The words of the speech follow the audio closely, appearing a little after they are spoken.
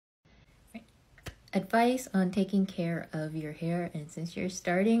advice on taking care of your hair. And since you're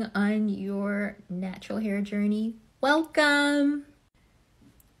starting on your natural hair journey, welcome!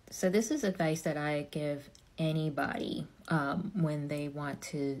 So this is advice that I give anybody when they want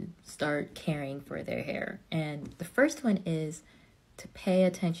to start caring for their hair. And the first one is to pay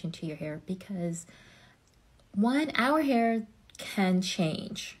attention to your hair, because one, our hair can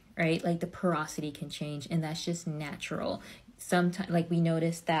change, right? Like the porosity can change, and that's just natural. Sometimes, like, we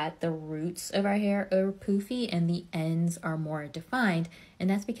notice that the roots of our hair are poofy and the ends are more defined, and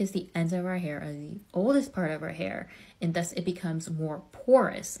that's because the ends of our hair are the oldest part of our hair, and thus it becomes more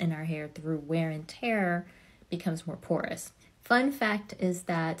porous, and our hair, through wear and tear, becomes more porous. Fun fact is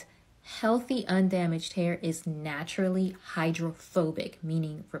that healthy undamaged hair is naturally hydrophobic,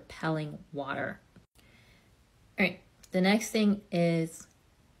 meaning repelling water. All right, the next thing is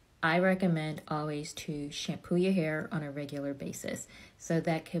I recommend always to shampoo your hair on a regular basis. So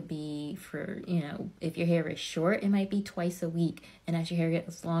that could be for, if your hair is short, it might be twice a week. And as your hair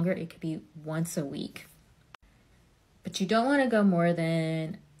gets longer, it could be once a week. But you don't want to go more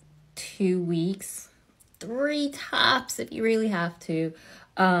than 2 weeks, 3 tops if you really have to,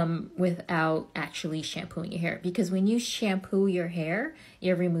 without actually shampooing your hair. Because when you shampoo your hair,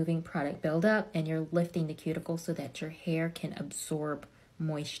 you're removing product buildup and you're lifting the cuticle so that your hair can absorb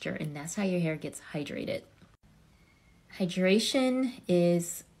moisture, and that's how your hair gets hydrated. Hydration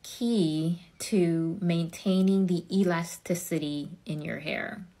is key to maintaining the elasticity in your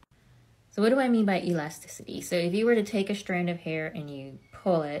hair. So what do I mean by elasticity? So if you were to take a strand of hair and you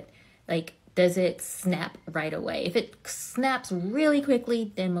pull it, like, does it snap right away? If it snaps really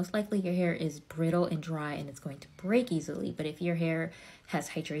quickly, then most likely your hair is brittle and dry and it's going to break easily. But if your hair has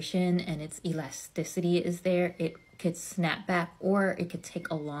hydration and its elasticity is there, it could snap back, or it could take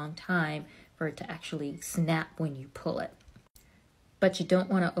a long time for it to actually snap when you pull it. But you don't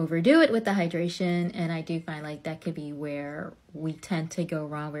want to overdo it with the hydration, and I do find like that could be where we tend to go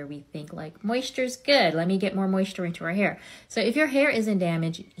wrong, where we think like moisture's good, let me get more moisture into our hair. So if your hair isn't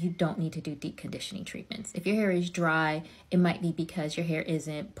damaged, you don't need to do deep conditioning treatments. If your hair is dry, it might be because your hair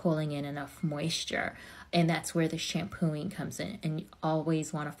isn't pulling in enough moisture, and that's where the shampooing comes in. And you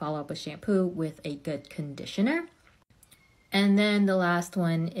always want to follow up with shampoo with a good conditioner. And then the last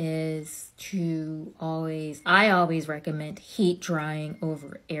one is I always recommend heat drying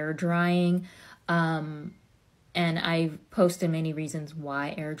over air drying. And I've posted many reasons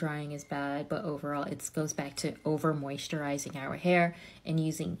why air drying is bad, but overall it goes back to over moisturizing our hair, and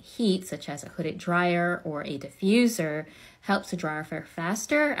using heat such as a hooded dryer or a diffuser helps to dry our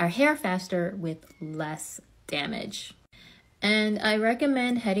hair faster with less damage. And I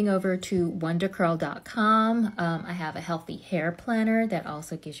recommend heading over to wondercurl.com. I have a healthy hair planner that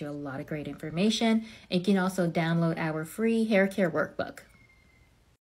also gives you a lot of great information. And you can also download our free hair care workbook.